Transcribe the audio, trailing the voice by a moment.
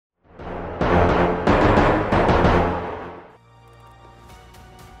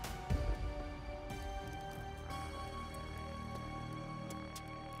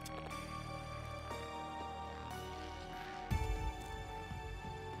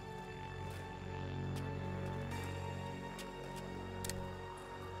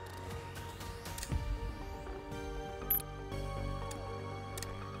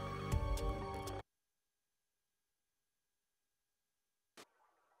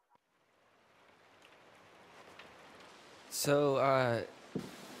So,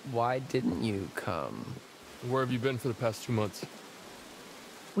 why didn't you come? Where have you been for the past 2 months?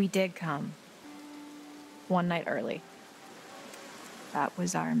 We did come. One night early. That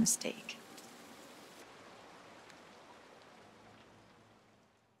was our mistake.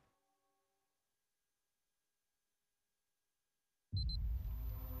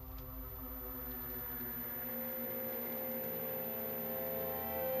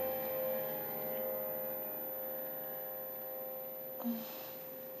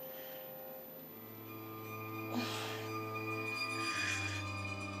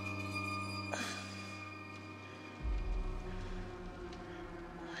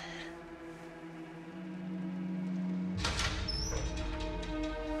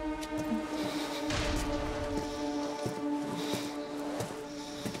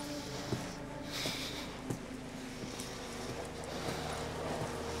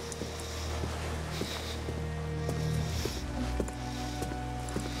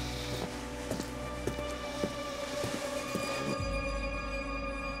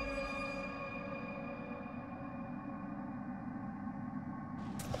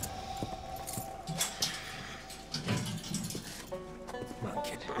 Come on,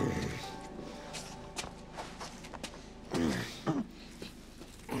 kid.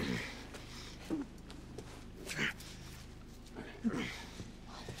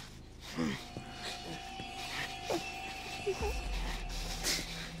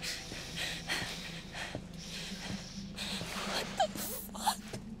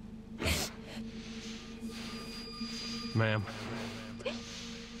 Ma'am,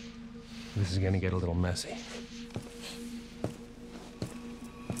 this is gonna get a little messy.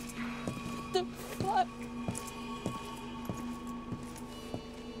 The fuck?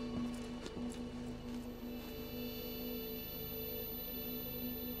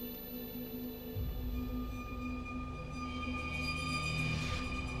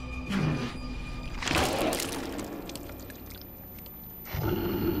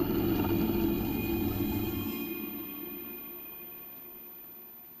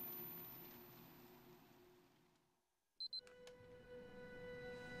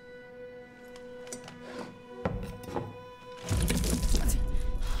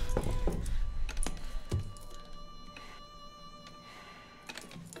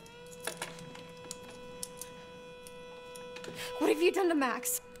 What have you done to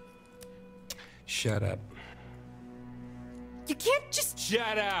Max? Shut up. You can't just...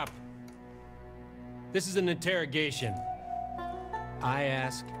 Shut up! This is an interrogation. I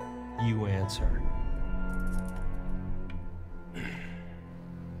ask, you answer.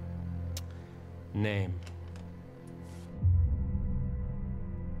 Name.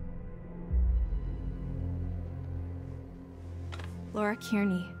 Laura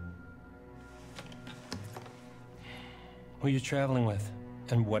Kearney. Who are you traveling with?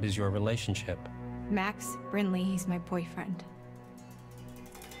 And what is your relationship? Max Brindley, he's my boyfriend.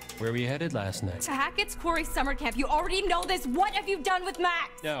 Where were you headed last night? To Hackett's Quarry summer camp. You already know this. What have you done with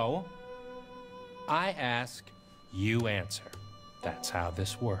Max? No. I ask, you answer. That's how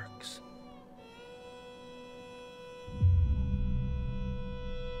this works.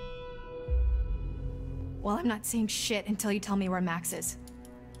 Well, I'm not saying shit until you tell me where Max is.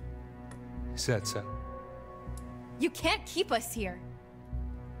 Said so. You can't keep us here.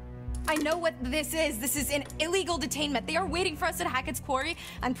 I know what this is. This is an illegal detainment. They are waiting for us at Hackett's Quarry,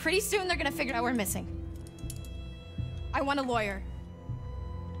 and pretty soon they're gonna figure out we're missing. I want a lawyer.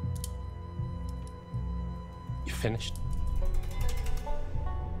 You finished?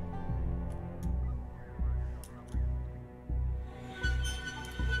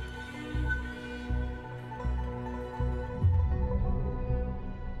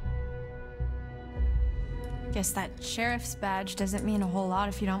 Guess that sheriff's badge doesn't mean a whole lot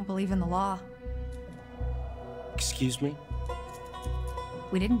if you don't believe in the law. Excuse me?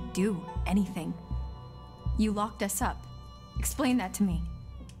 We didn't do anything. You locked us up. Explain that to me.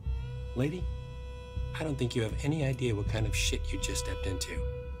 Lady, I don't think you have any idea what kind of shit you just stepped into.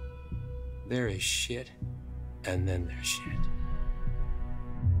 There is shit, and then there's shit.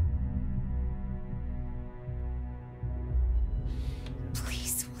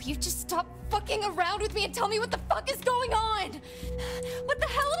 Please, will you just stop fucking around with me and tell me what the fuck is going on? What the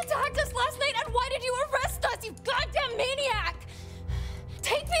hell attacked us last night, and why did you arrest us, you goddamn maniac?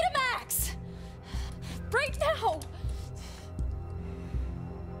 Take me to Max! Right now!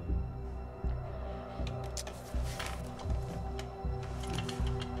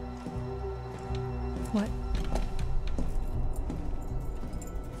 What?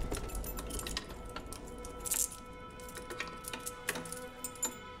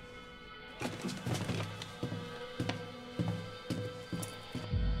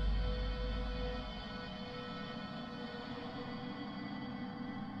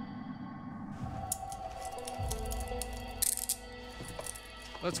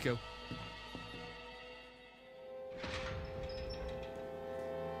 Let's go.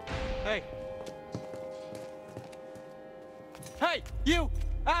 Hey! Hey, you!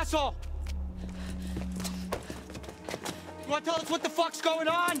 Asshole! You wanna tell us what the fuck's going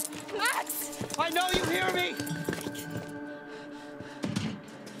on? Max! I know you hear me!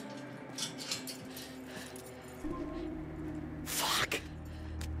 Fuck.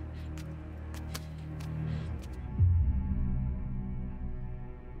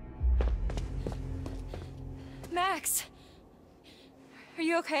 Max! Are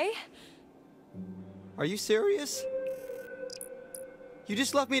you okay? Are you serious? You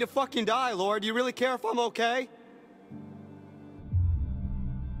just left me to fucking die, Laura. Do you really care if I'm okay?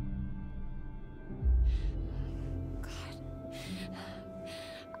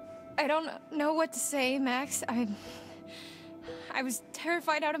 I don't know what to say, Max. I was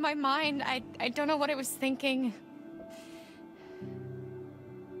terrified out of my mind. I don't know what I was thinking.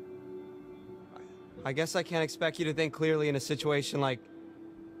 I guess I can't expect you to think clearly in a situation like...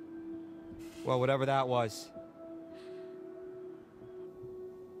 well, whatever that was.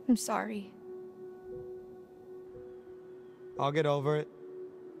 I'm sorry. I'll get over it.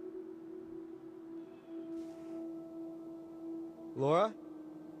 Laura?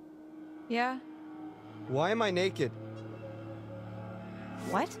 Yeah? Why am I naked?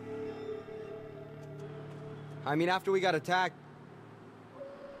 What? I mean, after we got attacked,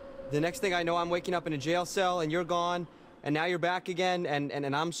 the next thing I know, I'm waking up in a jail cell and you're gone, and now you're back again,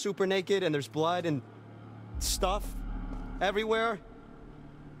 and I'm super naked, and there's blood and stuff everywhere.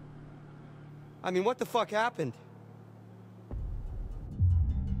 I mean, what the fuck happened?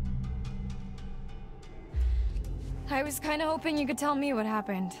 I was kind of hoping you could tell me what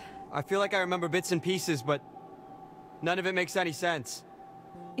happened. I feel like I remember bits and pieces, but none of it makes any sense.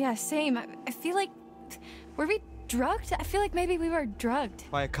 Yeah, same. I feel like... were we drugged? I feel like maybe we were drugged.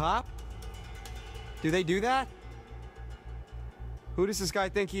 By a cop? Do they do that? Who does this guy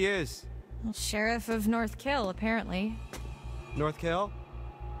think he is? Well, Sheriff of North Kill, apparently. North Kill?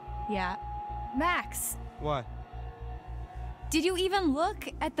 Yeah. Max, What? did you even look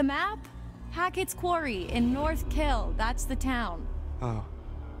at the map? Hackett's Quarry in North Kill. That's the town. Oh.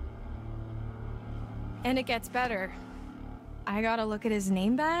 And it gets better. I gotta look at his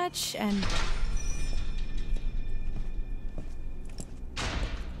name badge and...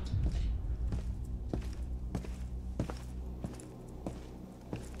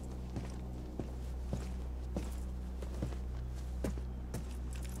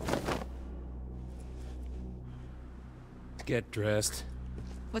 Get dressed.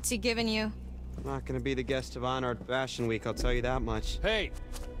 What's he giving you? I'm not gonna be the guest of honor at Fashion Week, I'll tell you that much. Hey!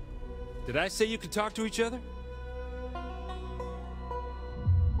 Did I say you could talk to each other?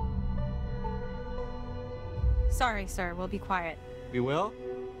 Sorry, sir. We'll be quiet. We will?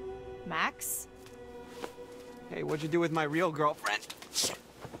 Max? Hey, what'd you do with my real girlfriend?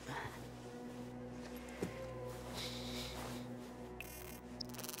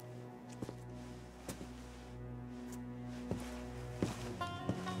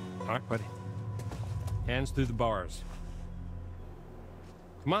 All right, buddy. Hands through the bars.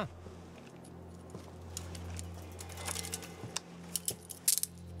 Come on.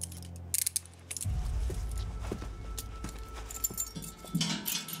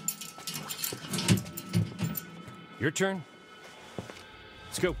 Your turn.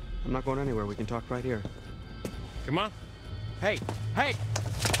 Let's go. I'm not going anywhere, we can talk right here. Come on. Hey! Hey!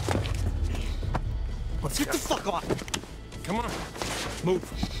 Let's Get go. the fuck off! Come on. Move.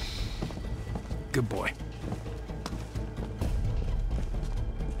 Good boy.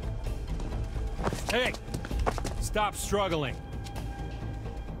 Hey! Stop struggling.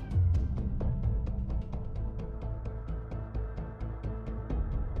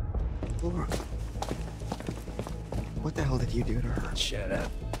 Laura. What the hell did you do to her? Shut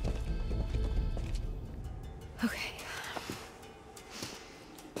up. Okay.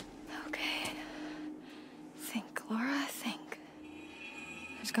 Okay. Think, Laura, think.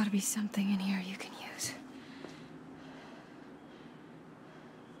 There's gotta be something in here you can use.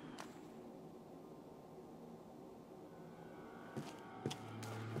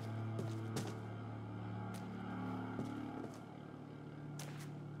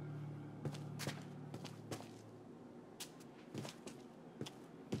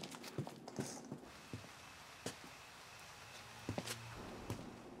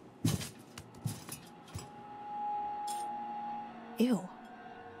 Ew.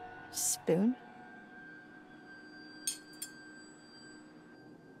 Spoon?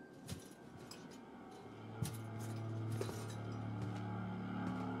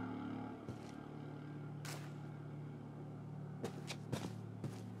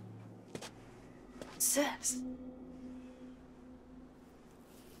 What's this?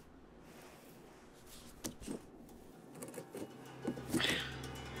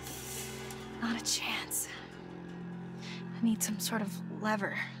 Not a chance. I need some sort of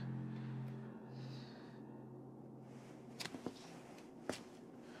lever.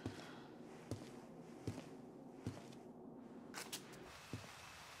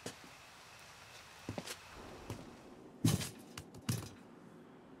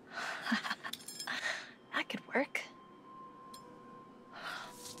 That could work.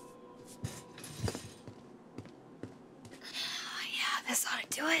 Yeah, this ought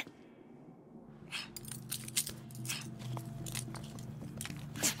to do it.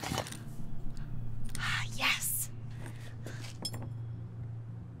 Yes.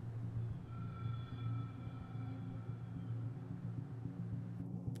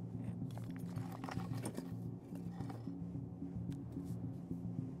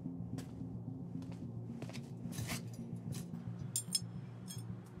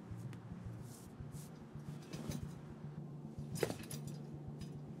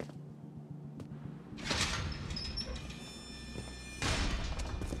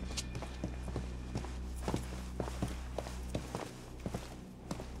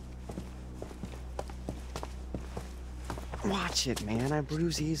 Watch it, man. I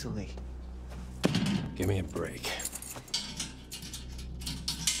bruise easily. Give me a break.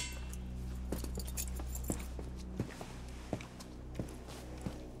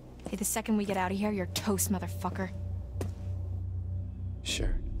 Hey, the second we get out of here, you're toast, motherfucker.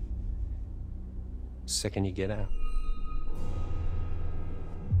 Sure. Second you get out.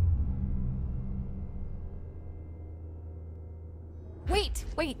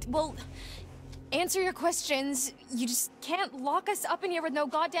 Wait, well, answer your questions. You just can't lock us up in here with no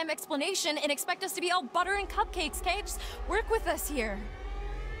goddamn explanation and expect us to be all butter and cupcakes, okay? Just work with us here.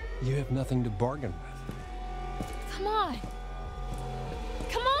 You have nothing to bargain with. Come on.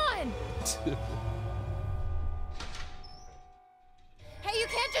 Come on! Hey, you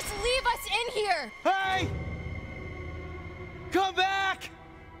can't just leave us in here! Hey! Come back!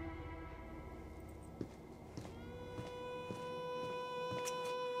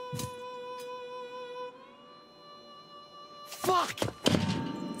 Fuck!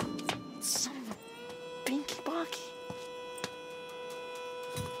 Son of a binky bonky.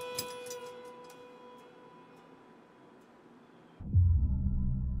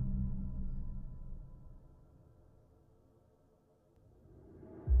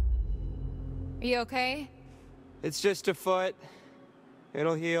 Are you okay? It's just a foot.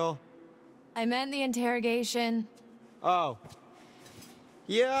 It'll heal. I meant the interrogation. Oh.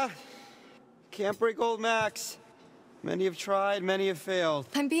 Yeah. Can't break old Max. Many have tried, many have failed.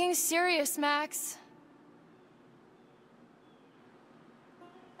 I'm being serious, Max.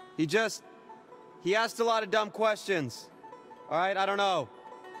 He asked a lot of dumb questions. All right, I don't know.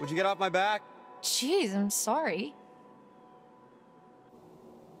 Would you get off my back? Jeez, I'm sorry.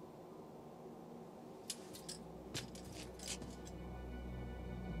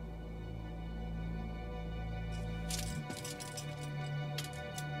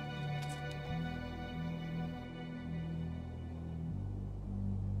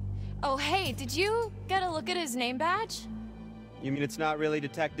 Oh, hey, did you get a look at his name badge? You mean it's not really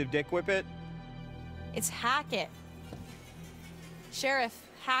Detective Dick Whippet? It's Hackett. Sheriff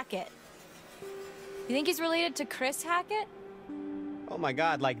Hackett. You think he's related to Chris Hackett? Oh my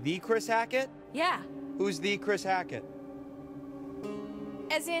god, like the Chris Hackett? Yeah. Who's the Chris Hackett?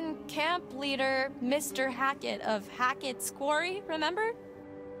 As in camp leader Mr. Hackett of Hackett's Quarry, remember?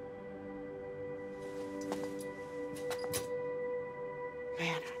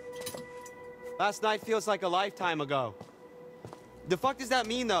 Man, last night feels like a lifetime ago. The fuck does that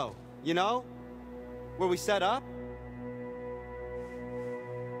mean, though? You know? Where we set up?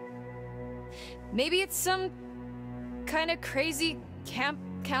 Maybe it's some kind of crazy camp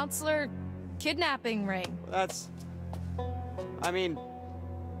counselor kidnapping ring. I mean...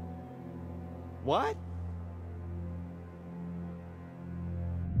 What?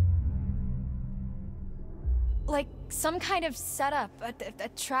 Like some kind of setup, a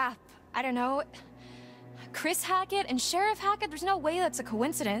trap. I don't know. Chris Hackett and Sheriff Hackett, there's no way that's a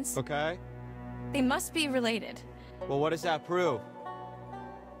coincidence. Okay. They must be related. Well, what does that prove?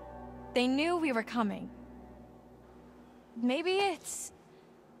 They knew we were coming. Maybe it's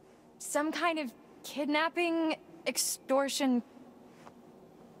some kind of kidnapping, extortion,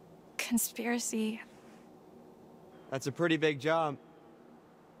 conspiracy. That's a pretty big jump.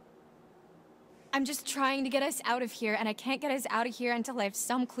 I'm just trying to get us out of here, and I can't get us out of here until I have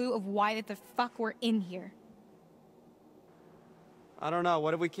some clue of why the fuck we're in here. I don't know.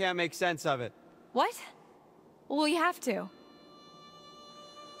 What if we can't make sense of it? What? Well, we have to.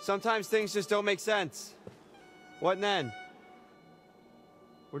 Sometimes things just don't make sense. What then?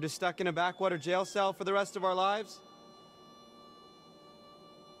 We're just stuck in a backwater jail cell for the rest of our lives?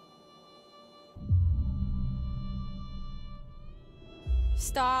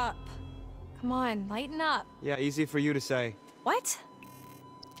 Stop. Come on, lighten up. Yeah, easy for you to say. What?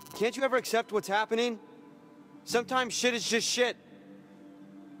 Can't you ever accept what's happening? Sometimes shit is just shit.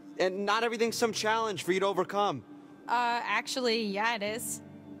 And not everything's some challenge for you to overcome. Actually, yeah, it is.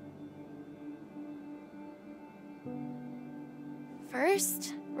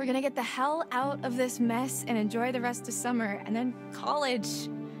 First, we're gonna get the hell out of this mess and enjoy the rest of summer, and then college.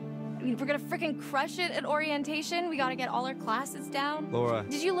 I mean, we're gonna freaking crush it at orientation. We gotta get all our classes down. Laura.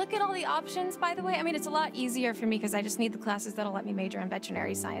 Did you look at all the options, by the way? I mean, it's a lot easier for me because I just need the classes that'll let me major in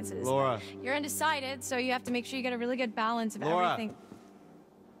veterinary sciences. Laura. You're undecided, so you have to make sure you get a really good balance of Laura. everything.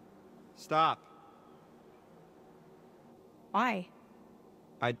 Stop. Why?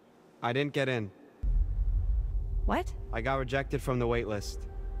 I didn't get in. What? I got rejected from the wait list.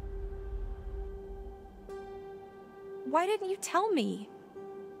 Why didn't you tell me?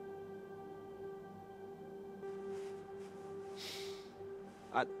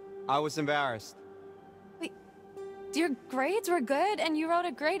 I was embarrassed. Wait, your grades were good and you wrote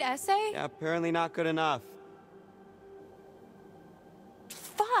a great essay? Yeah, apparently not good enough.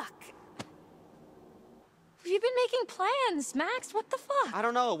 Fuck! You've been making plans, Max. What the fuck? I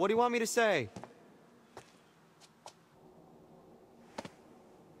don't know. What do you want me to say?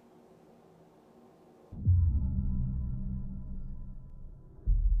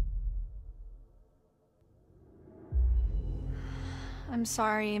 I'm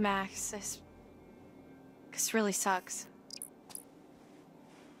sorry, Max. This really sucks.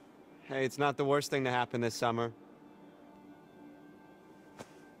 Hey, it's not the worst thing to happen this summer.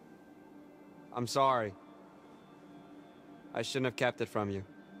 I'm sorry. I shouldn't have kept it from you.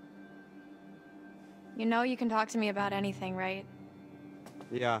 You know you can talk to me about anything, right?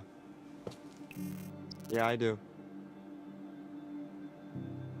 Yeah. Yeah, I do.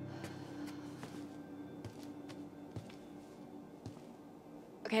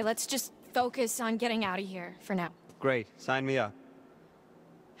 Okay, let's just focus on getting out of here for now. Great. Sign me up.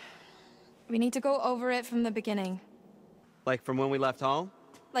 We need to go over it from the beginning. Like from when we left home?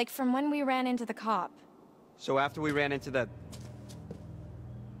 Like from when we ran into the cop. So after we ran into the...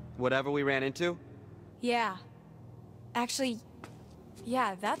 whatever we ran into? Yeah. Actually,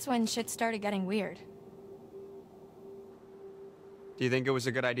 yeah, that's when shit started getting weird. Do you think it was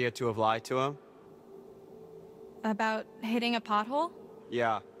a good idea to have lied to him? About hitting a pothole?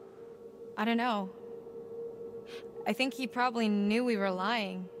 Yeah. I don't know. I think he probably knew we were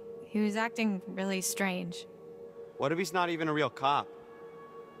lying. He was acting really strange. What if he's not even a real cop?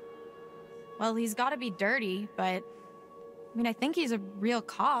 Well, he's gotta be dirty, but... I mean, I think he's a real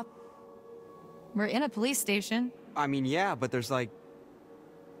cop. We're in a police station. I mean, yeah, but there's like...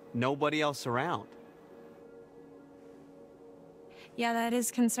 nobody else around. Yeah, that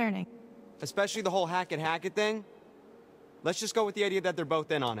is concerning. Especially the whole Hackett thing. Let's just go with the idea that they're both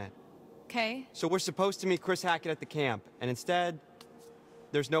in on it. Okay. So we're supposed to meet Chris Hackett at the camp, and instead,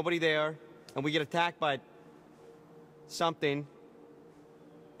 there's nobody there, and we get attacked by... something,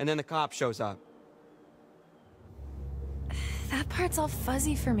 and then the cop shows up. That part's all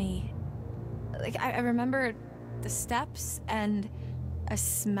fuzzy for me. Like, I remember the steps and a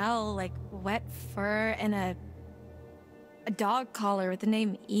smell like wet fur and a dog collar with the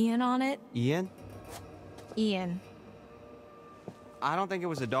name Ian on it. Ian? Ian. I don't think it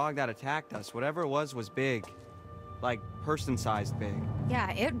was a dog that attacked us. Whatever it was big. Like, person-sized big.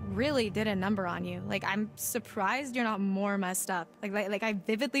 Yeah, it really did a number on you. Like, I'm surprised you're not more messed up. Like I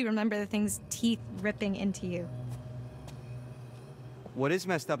vividly remember the thing's teeth ripping into you. What is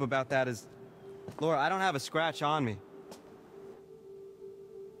messed up about that is... Laura, I don't have a scratch on me.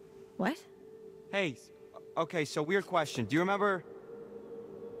 What? Hey, okay, so weird question. Do you remember...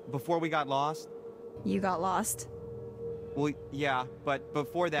 before we got lost? You got lost? Well, yeah, but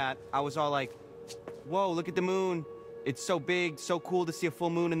before that, I was all like, whoa, look at the moon. It's so big, so cool to see a full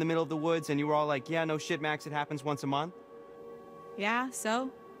moon in the middle of the woods, and you were all like, yeah, no shit, Max, it happens once a month. Yeah, so?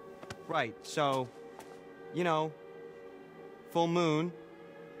 Right, so, you know, full moon.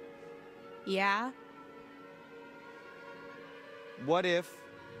 Yeah? What if,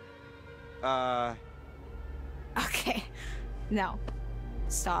 Okay. No.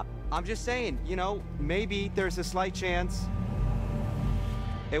 Stop. I'm just saying, you know, maybe there's a slight chance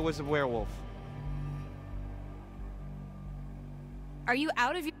it was a werewolf. Are you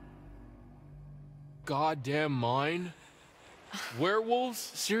out of your... Goddamn mind. Werewolves?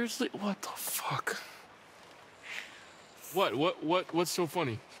 Seriously? What the fuck? What's so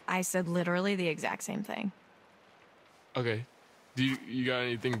funny? I said literally the exact same thing. Okay. Do you got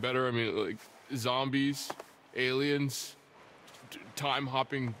anything better? I mean, like zombies, aliens,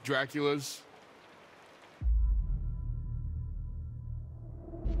 time-hopping Draculas?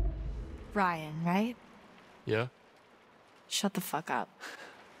 Ryan, right? Yeah? Shut the fuck up.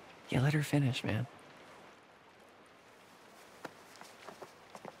 Yeah, let her finish, man.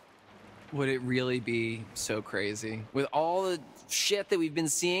 Would it really be so crazy? With all the shit that we've been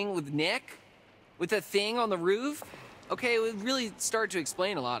seeing with Nick? With the thing on the roof? Okay, it would really start to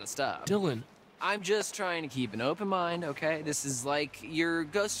explain a lot of stuff. Dylan. I'm just trying to keep an open mind, okay? This is like your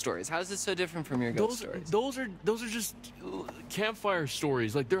ghost stories. How is this so different from your ghost stories? Those are just campfire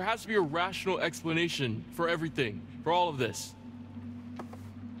stories. Like, there has to be a rational explanation for everything, for all of this.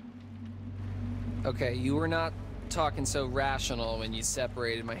 Okay, you were not talking so rational when you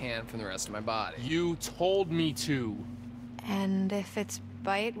separated my hand from the rest of my body. You told me to. And if it's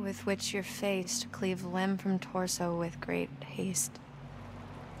bite with which you're faced, cleave limb from torso with great haste.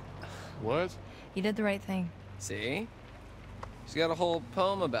 What? You did the right thing. See? She's got a whole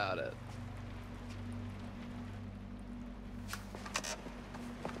poem about it.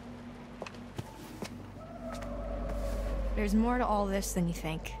 There's more to all this than you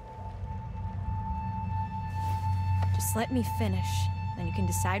think. Just let me finish, then you can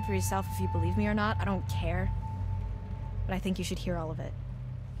decide for yourself if you believe me or not. I don't care. But I think you should hear all of it.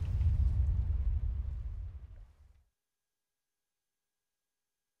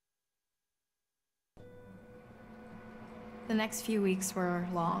 The next few weeks were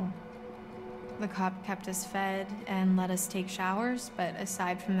long. The cop kept us fed and let us take showers, but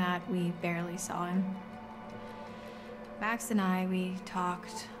aside from that, we barely saw him. Max and I, we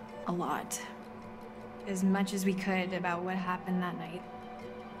talked a lot. As much as we could about what happened that night.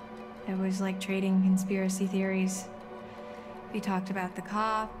 It was like trading conspiracy theories. We talked about the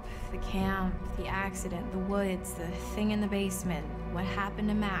cop, the camp, the accident, the woods, the thing in the basement, what happened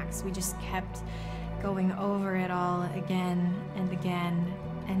to Max. We just kept going over it all again and again,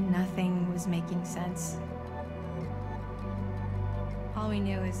 and nothing was making sense. All we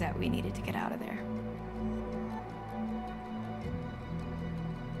knew is that we needed to get out of there.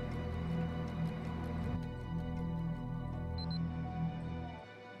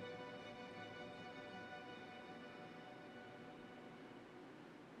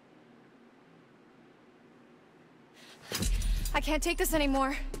 I can't take this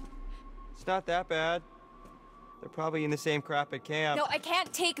anymore. It's not that bad. They're probably in the same crap at camp. No, I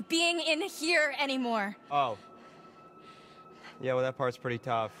can't take being in here anymore. Oh. Yeah, well, that part's pretty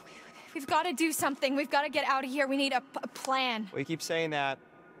tough. We've got to do something. We've got to get out of here. We need a plan. We keep saying that,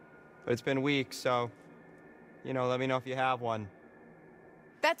 but it's been weeks, so, you know, let me know if you have one.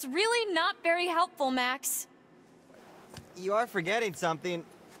 That's really not very helpful, Max. You are forgetting something.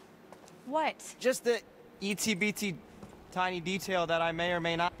 What? Just the ETBT tiny detail that I may or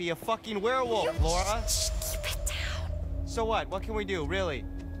may not be a fucking werewolf, Laura. Keep it down. So what? What can we do, really?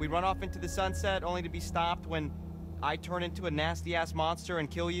 We run off into the sunset only to be stopped when I turn into a nasty-ass monster and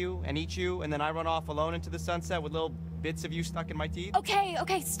kill you and eat you, and then I run off alone into the sunset with little bits of you stuck in my teeth?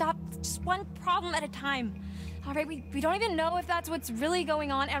 Okay, stop. Just one problem at a time. All right, we don't even know if that's what's really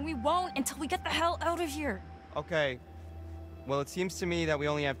going on, and we won't until we get the hell out of here. Okay. Well, it seems to me that we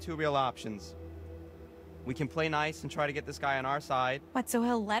only have two real options. We can play nice and try to get this guy on our side. What, so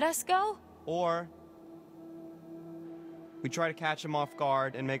he'll let us go? Or we try to catch him off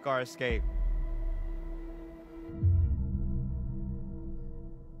guard and make our escape.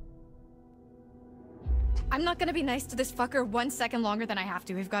 I'm not gonna be nice to this fucker 1 second longer than I have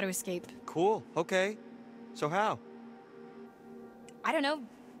to. We've got to escape. Cool, okay. So how? I don't know.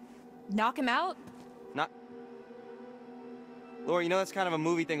 Knock him out? Not... Laura, you know that's kind of a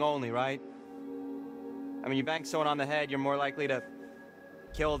movie thing only, right? I mean, you bang someone on the head, you're more likely to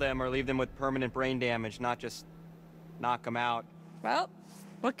kill them or leave them with permanent brain damage, not just knock them out. Well,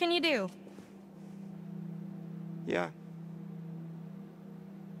 what can you do? Yeah.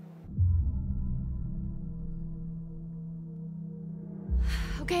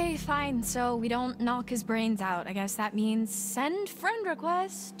 Okay, fine. So we don't knock his brains out. I guess that means send friend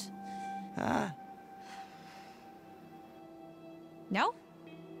request. No?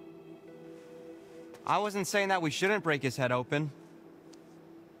 I wasn't saying that we shouldn't break his head open.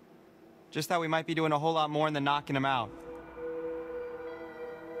 Just that we might be doing a whole lot more than knocking him out.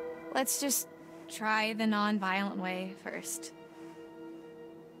 Let's just try the non-violent way first.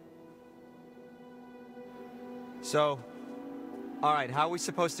 So, all right, how are we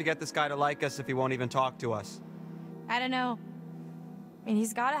supposed to get this guy to like us if he won't even talk to us? I don't know. mean,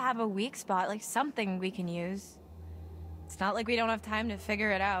 he's gotta have a weak spot, like something we can use. It's not like we don't have time to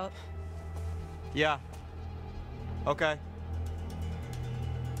figure it out. Yeah. Okay.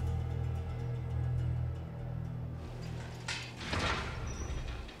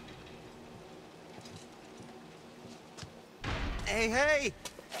 Hey, hey!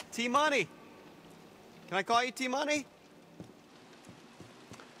 T-Money! Can I call you T-Money?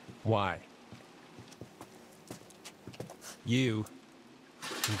 Why? You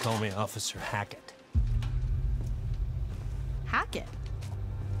can call me Officer Hackett. Hackett?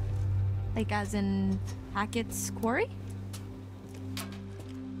 Like as in Hackett's Quarry?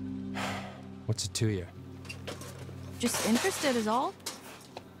 What's it to you? Just interested is all.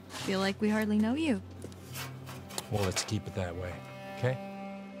 Feel like we hardly know you. Well, let's keep it that way, okay?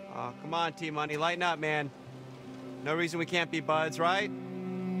 Oh, come on, T-Money, lighten up, man. No reason we can't be buds, right?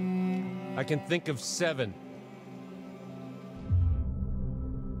 I can think of 7.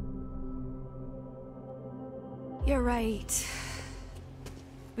 You're right.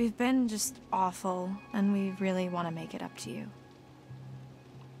 We've been just awful, and we really want to make it up to you.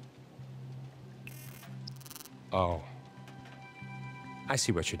 Oh. I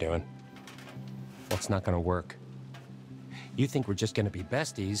see what you're doing. Well, it's not gonna work. You think we're just gonna be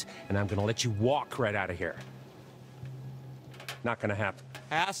besties, and I'm gonna let you walk right out of here. Not gonna happen.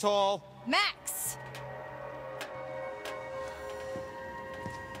 Asshole! Max!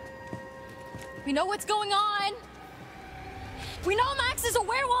 We know what's going on. We know Max is a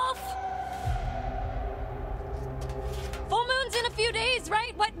werewolf. Full moon's in a few days,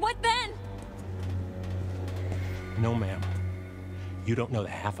 right? What then? No, ma'am. You don't know the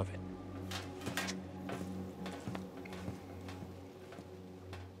half of it.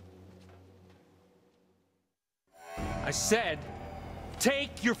 I said,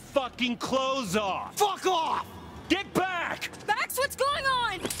 take your fucking clothes off! Fuck off! Get back! Max, what's going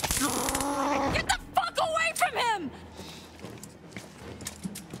on? Get the fuck away from him!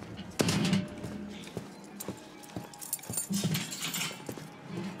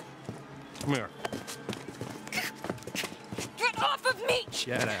 Come here. Get off of me!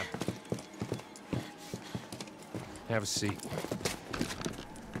 Shut up. Have a seat.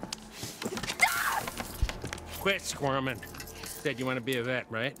 Quit squirming. Said you want to be a vet,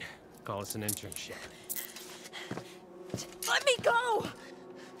 right? Call us an internship. Let me go!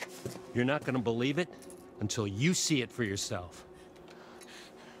 You're not gonna believe it until you see it for yourself.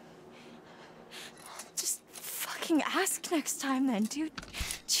 Just fucking ask next time then, dude.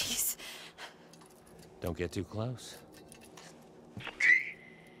 Jeez. Don't get too close. T,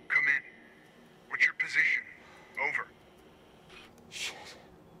 come in. What's your position? Over. Shit.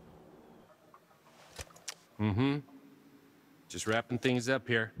 Mm-hmm. Just wrapping things up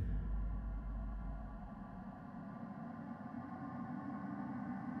here.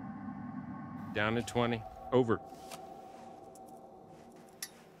 Down to 20. Over.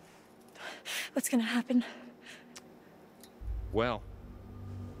 What's gonna happen? Well,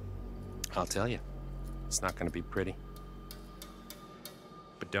 I'll tell you. It's not gonna be pretty.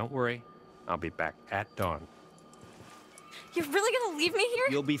 But don't worry. I'll be back at dawn. You're really gonna leave me here?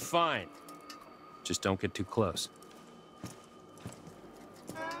 You'll be fine. Just don't get too close.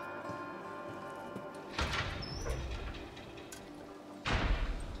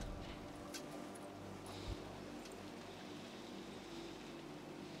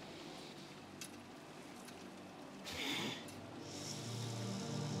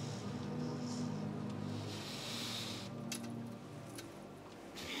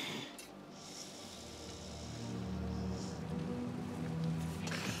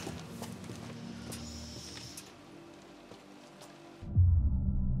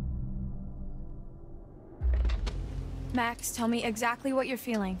 Max, tell me exactly what you're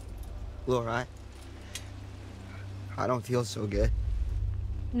feeling. Laura, I don't feel so good.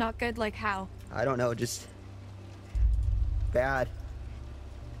 Not good like how? I don't know, just bad.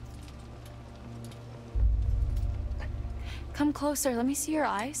 Come closer, let me see your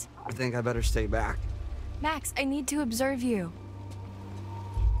eyes. I think I better stay back. Max, I need to observe you.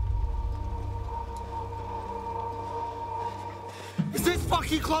 Is this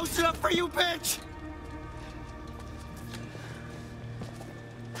fucking close enough for you, bitch?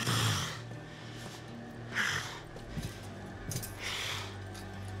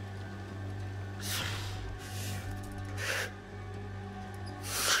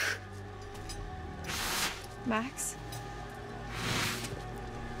 Max?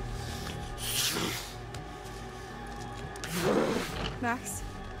 Max?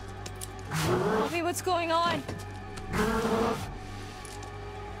 Tell me what's going on.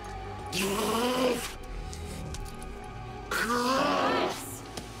 Max!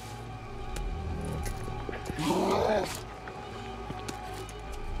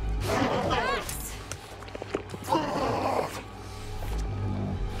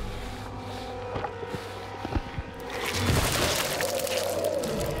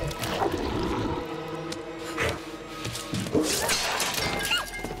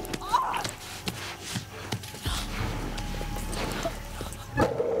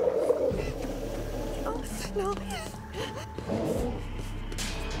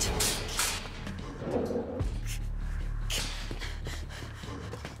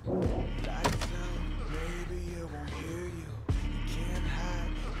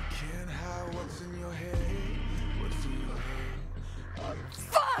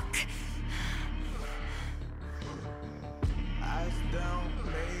 Fuck! Eyes down,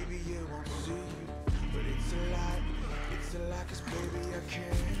 maybe you won't see, but it's a lie, 'cause baby I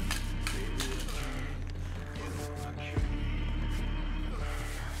can, baby I can, you know I can,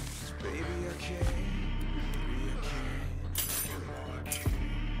 'cause baby I can, you know I can,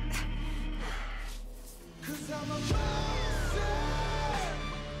 'cause I'm a monster,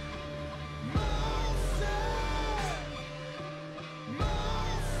 monster,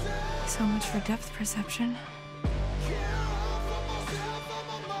 monster. So much for depth perception.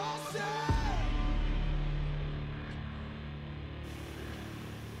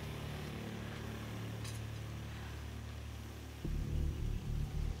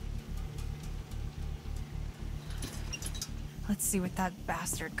 Let's see what that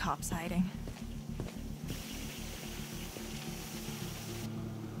bastard cop's hiding.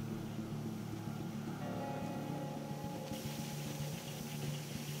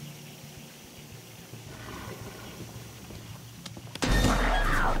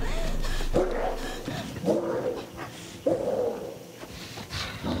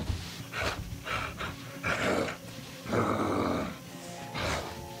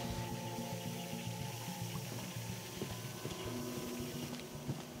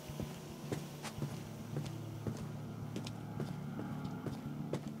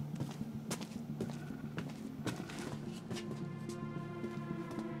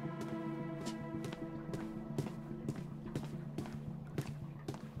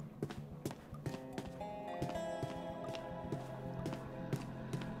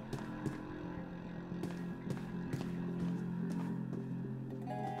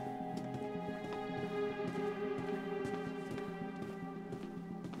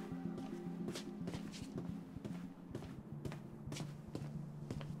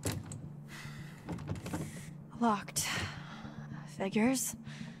 Locked. Figures.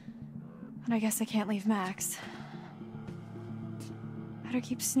 But I guess I can't leave Max. Better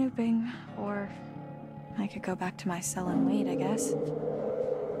keep snooping, or I could go back to my cell and wait, I guess.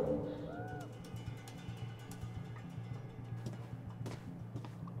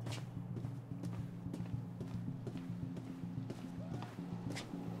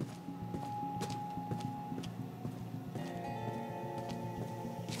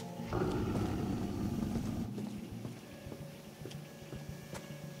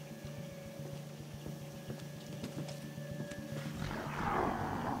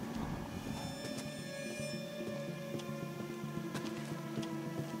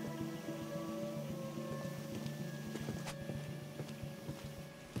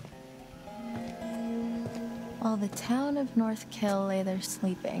 While the town of North Kill lay there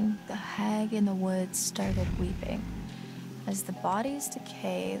sleeping, the hag in the woods started weeping. As the bodies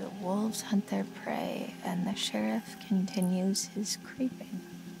decay, the wolves hunt their prey, and the sheriff continues his creeping.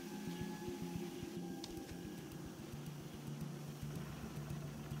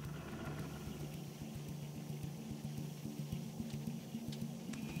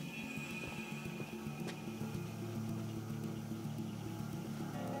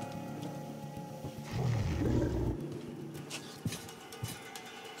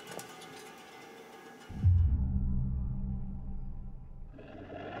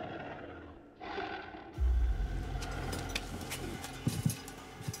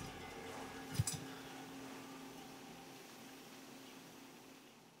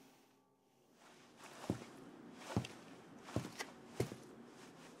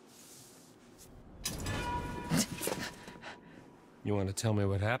 You want to tell me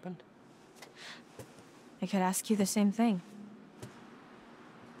what happened? I could ask you the same thing.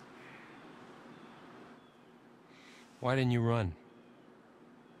 Why didn't you run?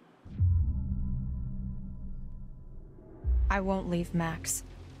 I won't leave Max.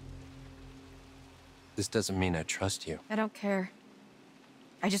 This doesn't mean I trust you. I don't care.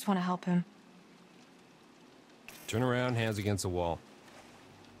 I just want to help him. Turn around, hands against the wall.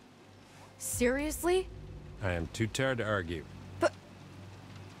 Seriously? I am too tired to argue. But...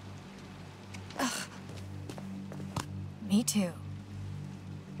 Me too.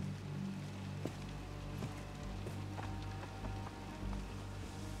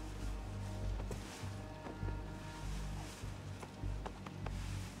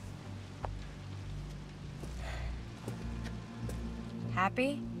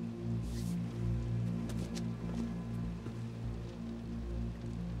 Happy?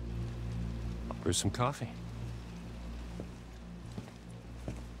 Brew some coffee.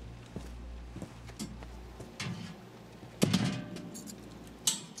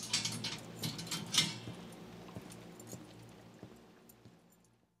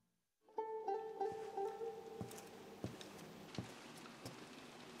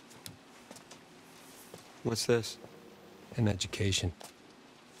 What's this? An education.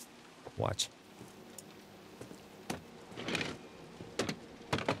 Watch.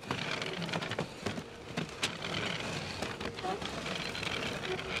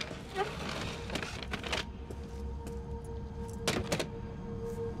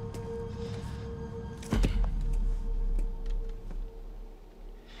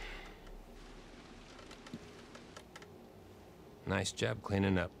 Nice job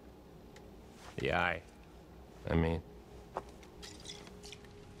cleaning up. The eye, I mean.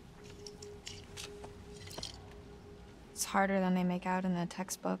 It's harder than they make out in the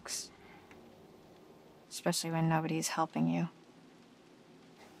textbooks. Especially when nobody's helping you.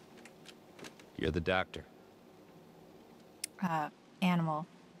 You're the doctor. Animal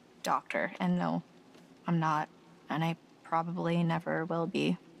doctor. And no, I'm not. And I probably never will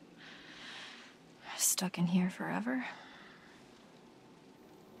be. Stuck in here forever.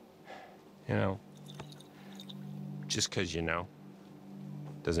 You know, just because you know,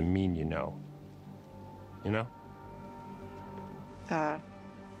 doesn't mean you know. You know?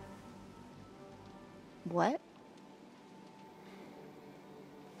 What?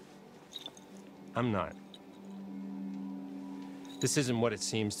 I'm not. This isn't what it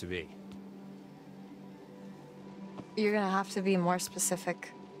seems to be. You're gonna have to be more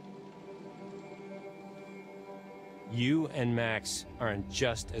specific. You and Max are in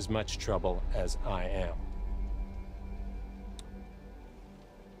just as much trouble as I am.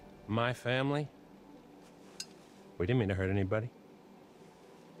 My family? We didn't mean to hurt anybody.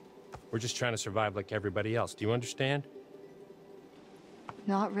 We're just trying to survive like everybody else. Do you understand?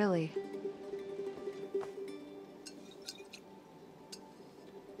 Not really.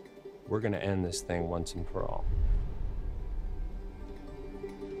 We're gonna end this thing once and for all.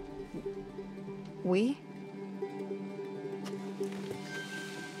 We?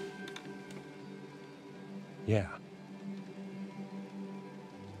 Yeah.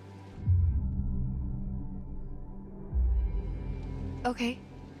 Okay.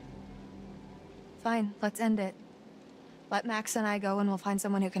 Fine, let's end it. Let Max and I go and we'll find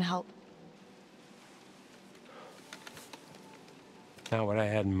someone who can help. Not what I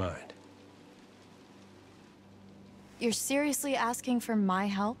had in mind. You're seriously asking for my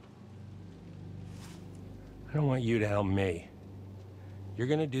help? I don't want you to help me. You're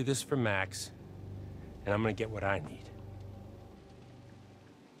gonna do this for Max, and I'm gonna get what I need.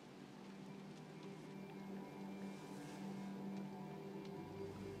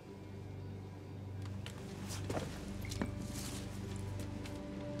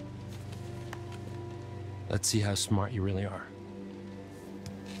 Let's see how smart you really are.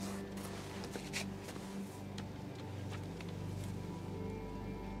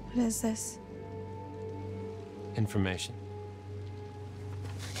 What is this? Information.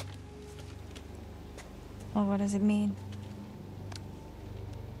 Well, what does it mean?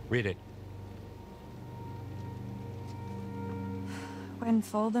 Read it. When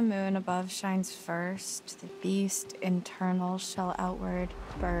full the moon above shines first, the beast internal shall outward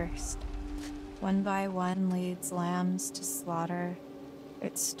burst. One by one leads lambs to slaughter.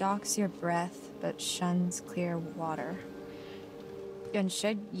 It stalks your breath, but shuns clear water. And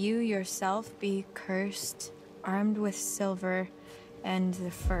should you yourself be cursed, armed with silver and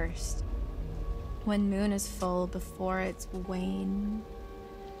the first, when moon is full before its wane,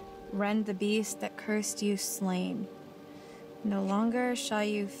 rend the beast that cursed you slain. No longer shall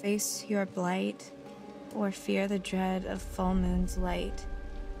you face your blight, or fear the dread of full moon's light.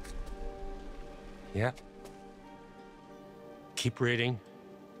 Yeah. Keep reading.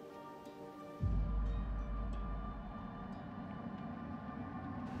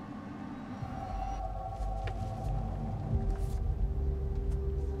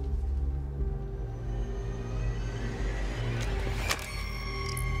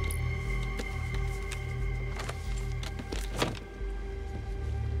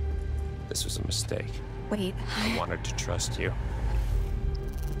 This was a mistake. Wait. I wanted to trust you.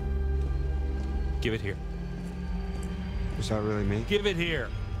 Give it here. Was that really me? Give it here.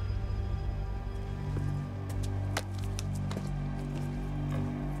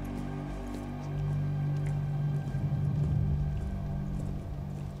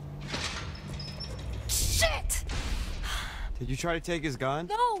 Shit! Did you try to take his gun?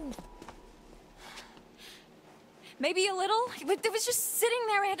 No! Maybe a little. It was just sitting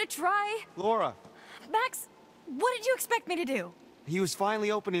there. I had to try. Laura, Max, what did you expect me to do? he was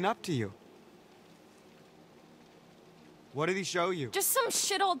finally opening up to you. What did he show you? Just some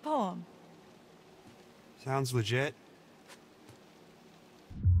shit old poem. Sounds legit.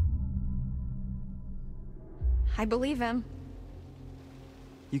 I believe him.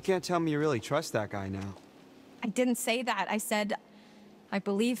 You can't tell me you really trust that guy now. I didn't say that. I said I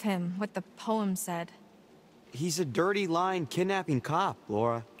believe him, what the poem said. He's a dirty line kidnapping cop,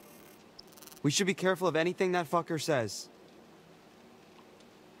 Laura. We should be careful of anything that fucker says.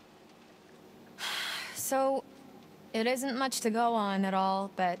 So, it isn't much to go on at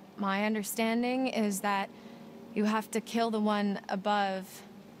all, but my understanding is that you have to kill the one above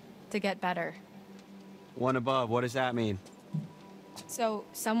to get better. One above, what does that mean? So,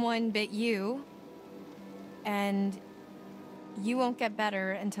 someone bit you, and you won't get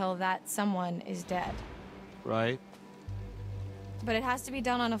better until that someone is dead. Right? But it has to be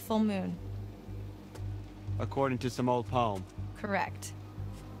done on a full moon. According to some old poem. Correct.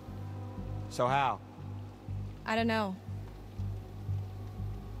 So how? I don't know.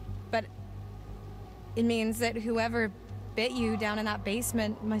 But it means that whoever bit you down in that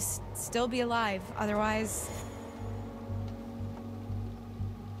basement must still be alive. Otherwise...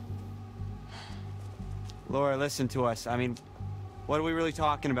 Laura, listen to us. I mean, what are we really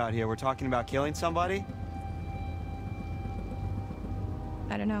talking about here? We're talking about killing somebody?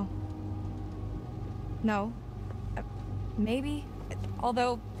 I don't know. No. Maybe.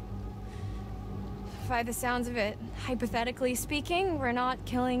 Although, by the sounds of it, hypothetically speaking, we're not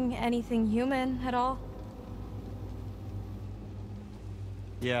killing anything human at all.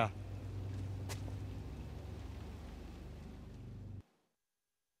 Yeah.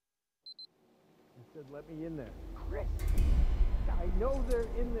 He said, let me in there. Chris! I know they're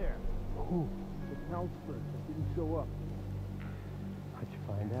in there. Who? The counselor that didn't show up. How'd you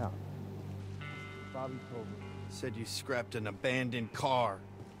find out? Bobby told me. Said you scrapped an abandoned car.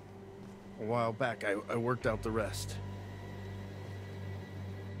 A while back, I worked out the rest.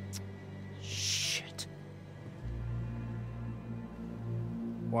 Shit.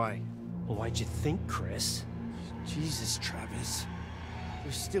 Why? Well, why'd you think, Chris? Jesus, Travis.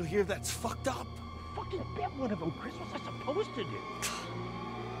 You're still here? That's fucked up. Fucking bit one of them, Chris. What's I supposed to do?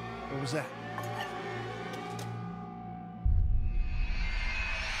 What was that?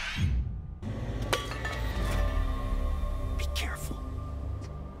 Be careful.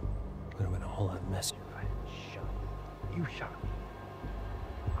 Would have been a whole lot messier if I hadn't shot you. You shot me.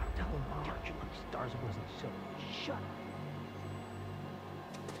 I'm telling Mom, aren't you lucky stars wasn't silver? Shut up.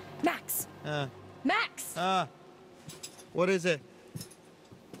 Max! Max! What is it?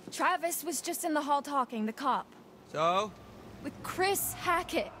 Travis was just in the hall talking, the cop. So? With Chris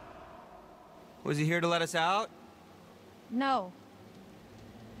Hackett. Was he here to let us out? No.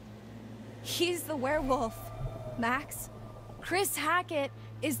 He's the werewolf, Max. Chris Hackett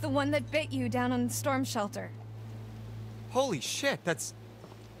is the one that bit you down on the storm shelter. Holy shit, that's...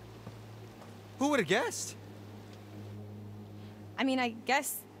 Who would have guessed? I mean, I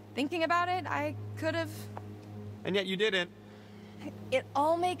guess, thinking about it, I could have... And yet you didn't. It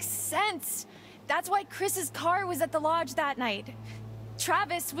all makes sense. That's why Chris's car was at the lodge that night.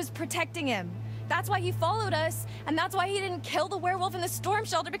 Travis was protecting him. That's why he followed us, and that's why he didn't kill the werewolf in the storm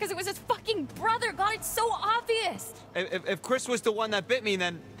shelter, because it was his fucking brother. God, it's so obvious. If Chris was the one that bit me,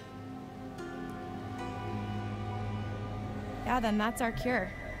 then... Yeah, then that's our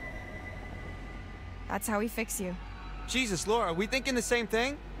cure. That's how we fix you. Jesus, Laura, are we thinking the same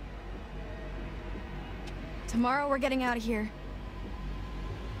thing? Tomorrow we're getting out of here.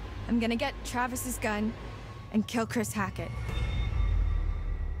 I'm gonna get Travis's gun and kill Chris Hackett.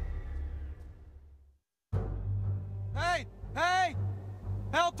 Hey! Hey!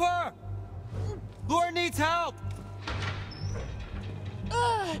 Help her! Laura needs help!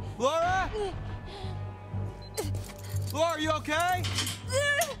 Laura? Laura, are you okay?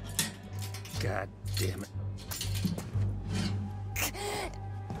 God damn it.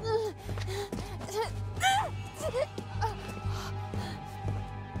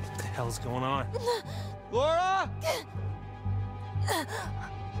 What the hell's going on? Laura?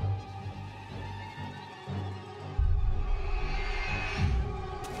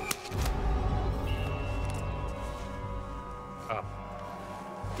 Up.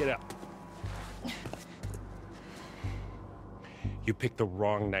 Get up. You picked the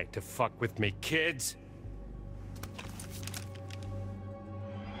wrong night to fuck with me, kids.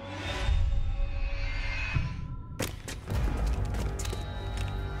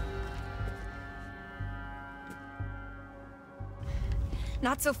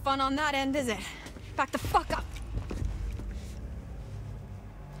 Not so fun on that end, is it? Back the fuck up.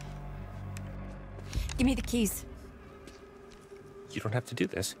 Give me the keys. You don't have to do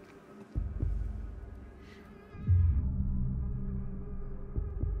this.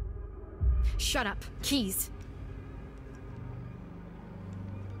 Shut up. Keys.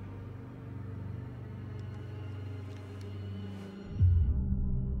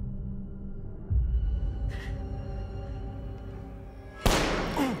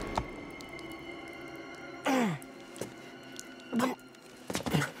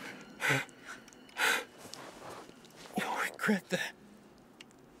 regret that.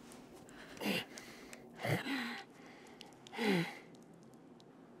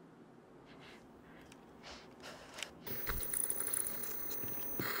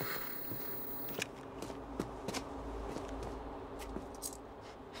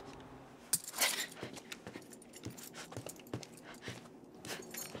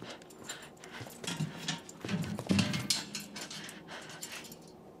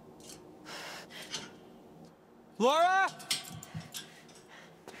 Laura?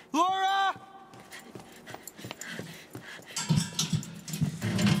 Laura?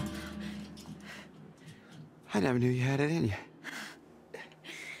 I never knew you had it in you.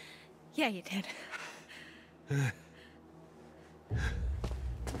 Yeah, you did.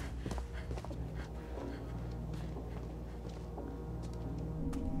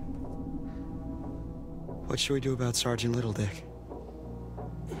 What should we do about Sergeant Littledick?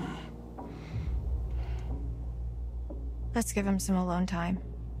 Let's give him some alone time.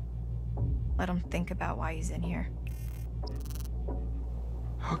 Let him think about why he's in here.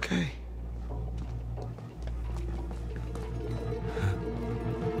 Okay.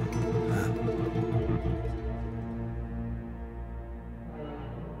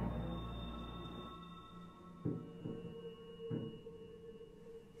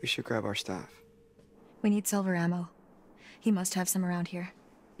 We should grab our stuff. We need silver ammo. He must have some around here.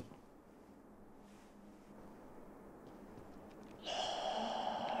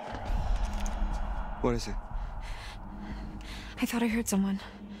 What is it? I thought I heard someone.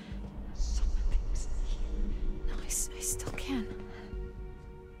 No, I still can.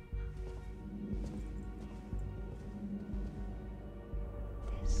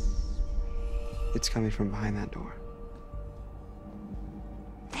 It's coming from behind that door.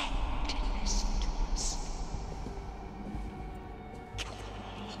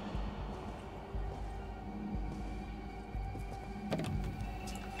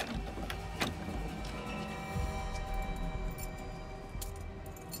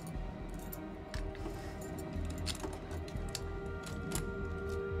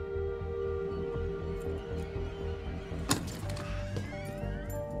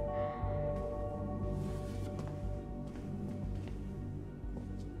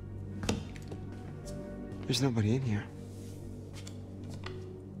 There's nobody in here.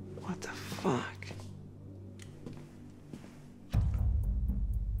 What the fuck?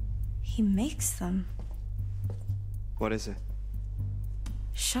 He makes them. What is it?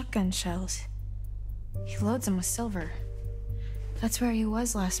 Shotgun shells. He loads them with silver. That's where he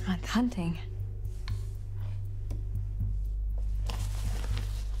was last month, hunting.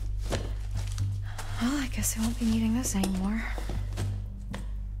 Well, I guess I won't be needing this anymore.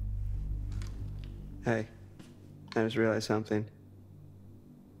 Hey, I just realized something.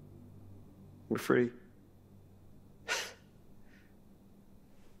 We're free.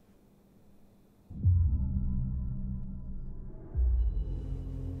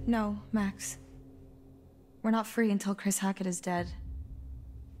 No, Max. We're not free until Chris Hackett is dead.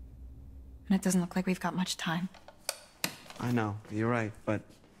 And it doesn't look like we've got much time. I know, you're right, but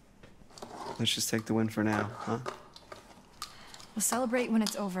let's just take the win for now, huh? We'll celebrate when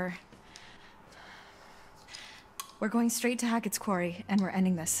it's over. We're going straight to Hackett's Quarry, and we're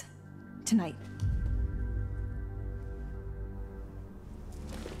ending this. Tonight.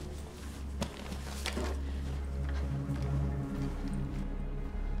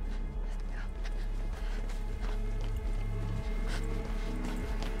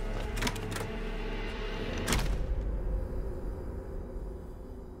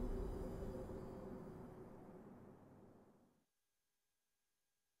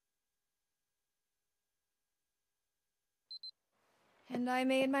 And I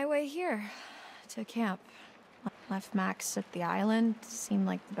made my way here, to camp. Left Max at the island. Seemed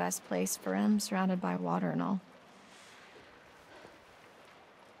like the best place for him, surrounded by water and all.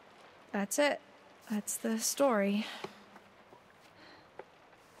 That's it. That's the story.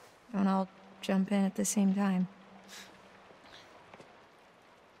 Don't all jump in at the same time.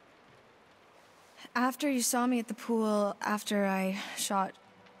 After you saw me at the pool, after I shot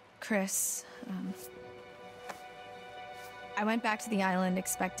Chris, I went back to the island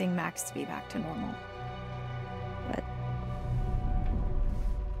expecting Max to be back to normal. But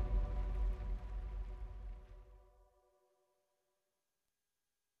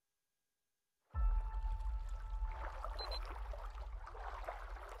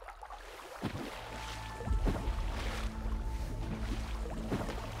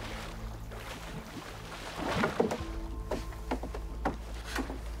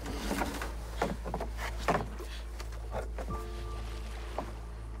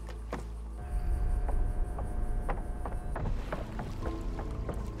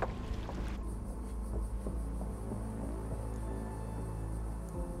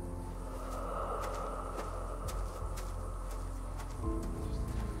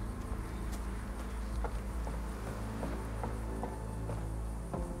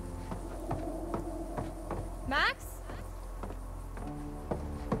Max?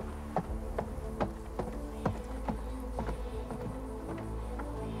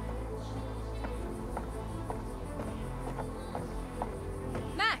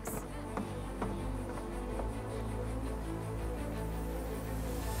 Max?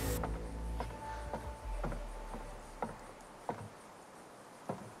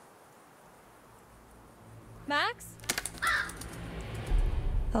 Max?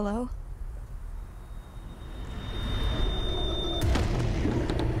 Hello?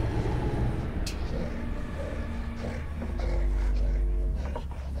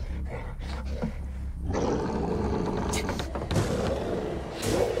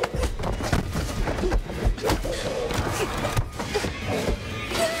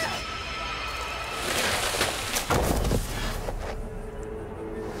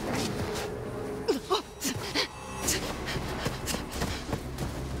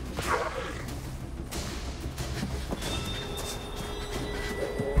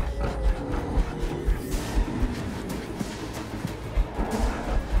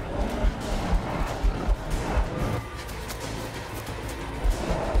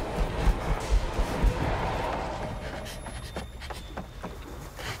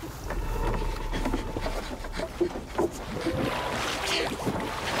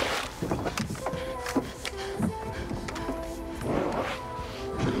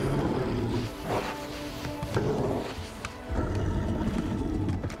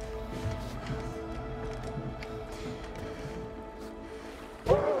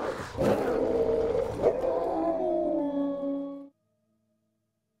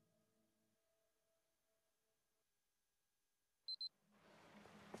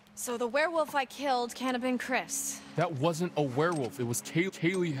 So the werewolf I killed can't have been Chris. That wasn't a werewolf. It was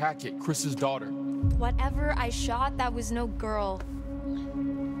Kaylee Hackett, Chris's daughter. Whatever I shot, that was no girl.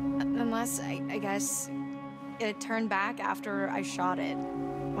 Unless, I guess, it turned back after I shot it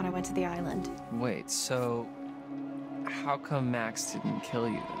when I went to the island. Wait, so how come Max didn't kill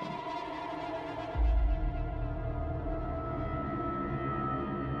you then?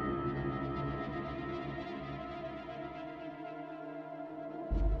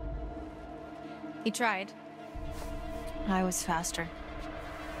 He tried. I was faster.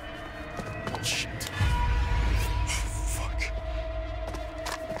 Shit. Fuck.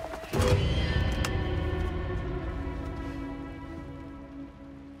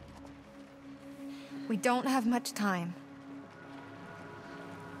 We don't have much time.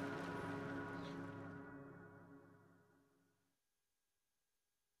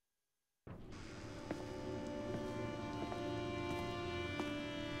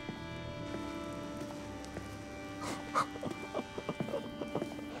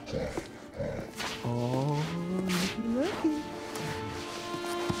 Oh, looky.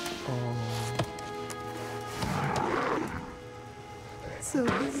 Oh. So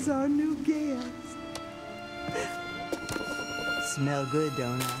this is our new guest. Smell good,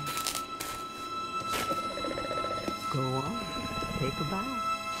 don't I? Go on, take a bite.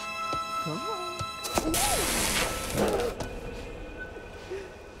 Come on.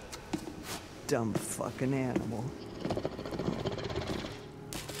 Dumb fucking animal.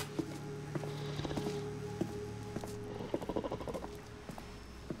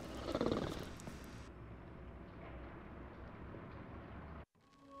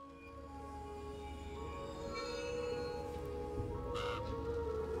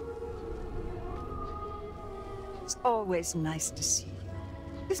 It's always nice to see you.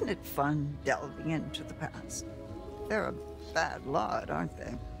 Isn't it fun delving into the past? They're a bad lot, aren't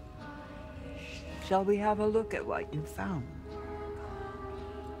they? Shall we have a look at what you found?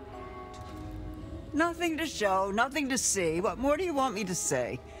 Nothing to show, nothing to see. What more do you want me to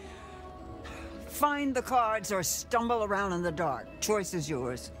say? Find the cards or stumble around in the dark. Choice is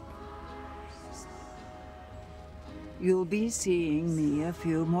yours. You'll be seeing me a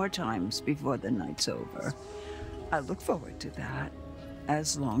few more times before the night's over. I look forward to that,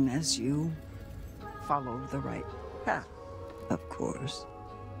 as long as you follow the right path, of course.